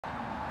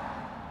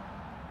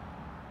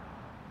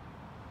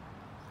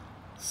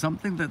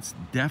Something that's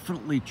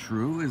definitely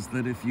true is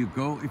that if you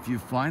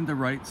find the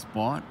right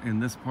spot in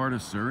this part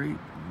of Surrey,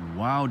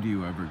 wow, do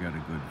you ever get a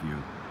good view.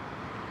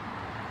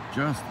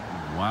 Just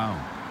wow.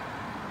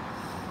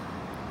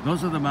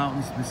 Those are the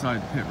mountains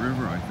beside Pitt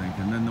River, I think,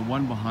 and then the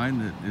one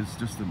behind it is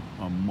just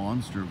a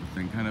monster of a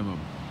thing, kind of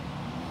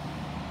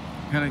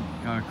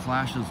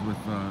clashes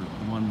with the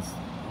ones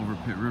over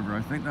Pitt River.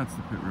 I think that's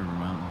the Pitt River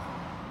Mountains.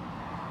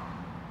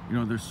 You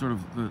know,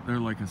 they're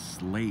like a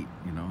slate,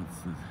 you know,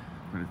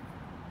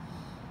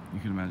 you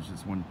can imagine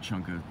just one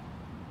chunk of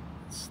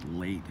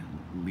slate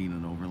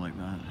leaning over like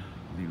that,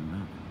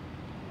 leaning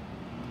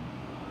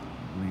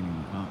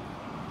up.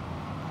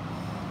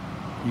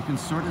 You can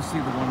sort of see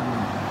the one in the,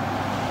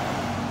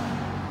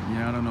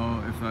 yeah, I don't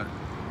know if that,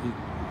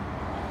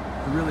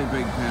 a really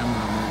big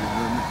camera maybe,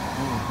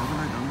 haven't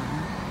I done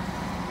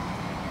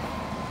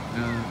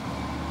that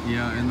yet?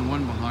 Yeah, and the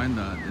one behind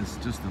that is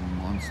just a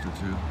monster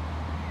too.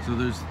 So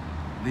there's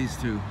these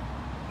two,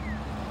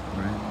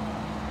 right?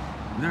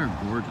 They're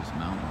gorgeous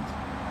mountains.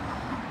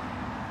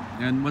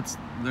 And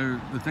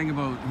the thing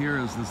about here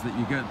is that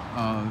you get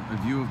a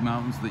view of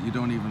mountains that you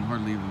don't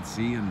hardly even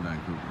see in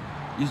Vancouver.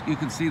 You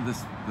can see the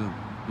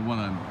one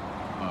I'm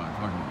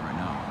talking about right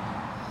now.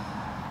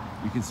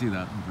 You can see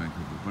that in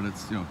Vancouver, but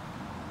it's, you know,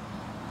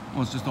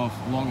 well, it's just off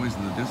a long ways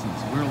in the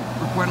distance. We're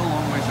quite a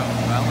long ways out in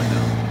the valley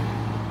now.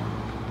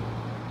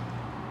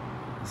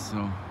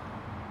 So,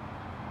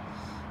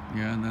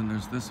 yeah, and then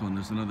there's this one.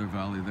 There's another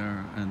valley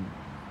there, and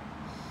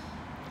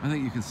I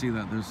think you can see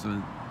that there's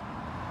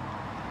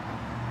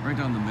right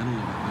down the middle of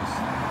it, there's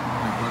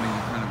like running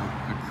kind of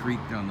a creek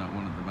down that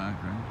one at the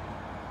back, right?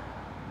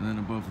 And then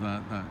above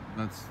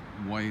that's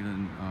white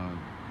and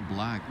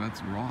black.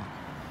 That's rock.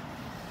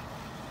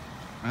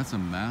 That's a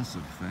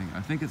massive thing. I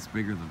think it's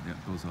bigger than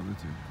those other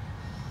two.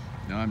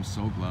 Yeah, I'm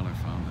so glad I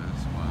found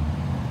this. Wow.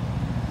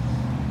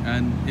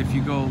 And if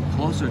you go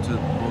closer to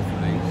both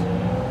of these,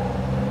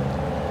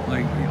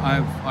 like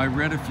I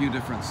read a few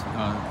different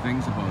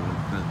things about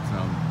it that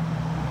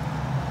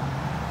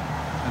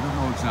I don't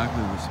know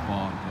exactly the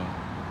spot,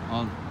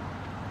 but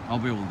I'll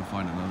be able to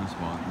find another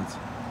spot. That's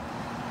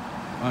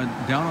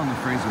down on the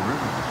Fraser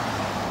River.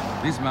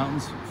 These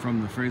mountains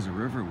from the Fraser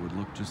River would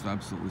look just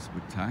absolutely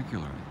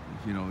spectacular.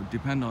 You know,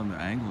 depend on the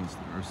angles,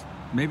 or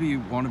maybe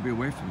you want to be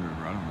away from the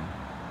river. I don't know.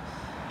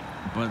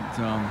 But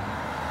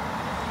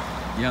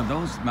yeah,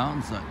 those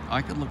mountains.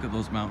 I could look at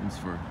those mountains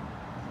for.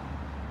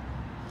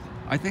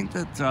 I think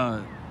that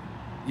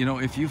you know,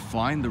 if you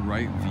find the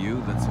right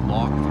view that's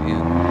locked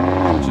in,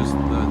 which is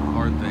the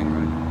hard thing,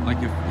 right?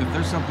 Like if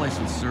there's some place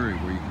in Surrey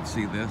where you can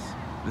see this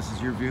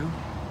is your view,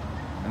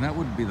 and that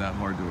wouldn't be that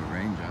hard to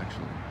arrange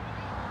actually.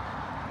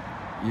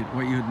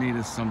 What you'd need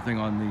is something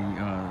on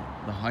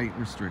the height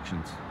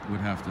restrictions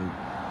would have to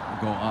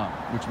go up,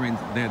 which means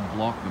they'd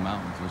block the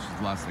mountains, which is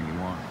the last thing you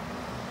want.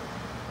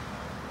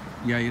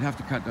 Yeah, you'd have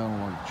to cut down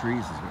a lot of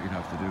trees is what you'd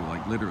have to do,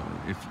 like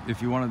literally.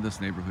 If you wanted this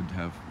neighborhood to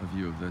have a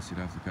view of this, you'd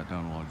have to cut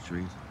down a lot of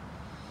trees.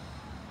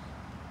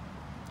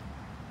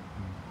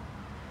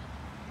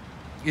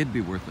 It'd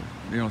be worth it.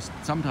 You know,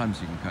 sometimes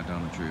you can cut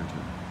down a tree or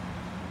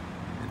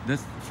two.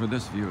 For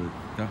this view,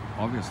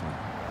 obviously.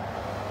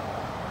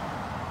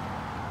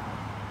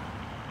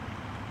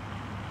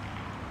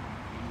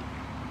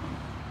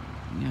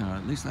 Yeah,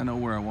 at least I know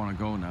where I want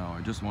to go now.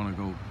 I just want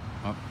to go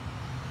up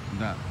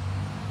that,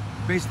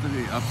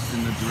 basically up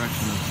in the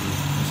direction of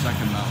the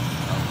second mountain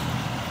up.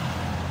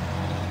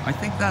 I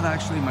think that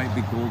actually might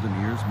be Golden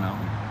Ears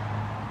Mountain.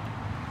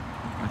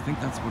 I think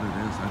that's what it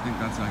is. I think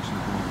that's actually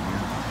Golden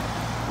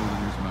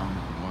Ears Mountain.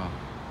 Wow.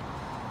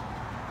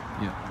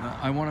 Yeah,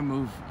 I want to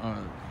move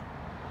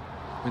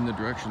in the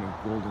direction of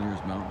Golden Ears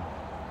Mountain.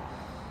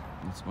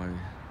 That's my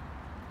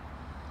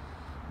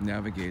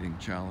navigating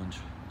challenge.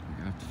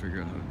 I have to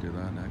figure out how to do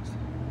that next.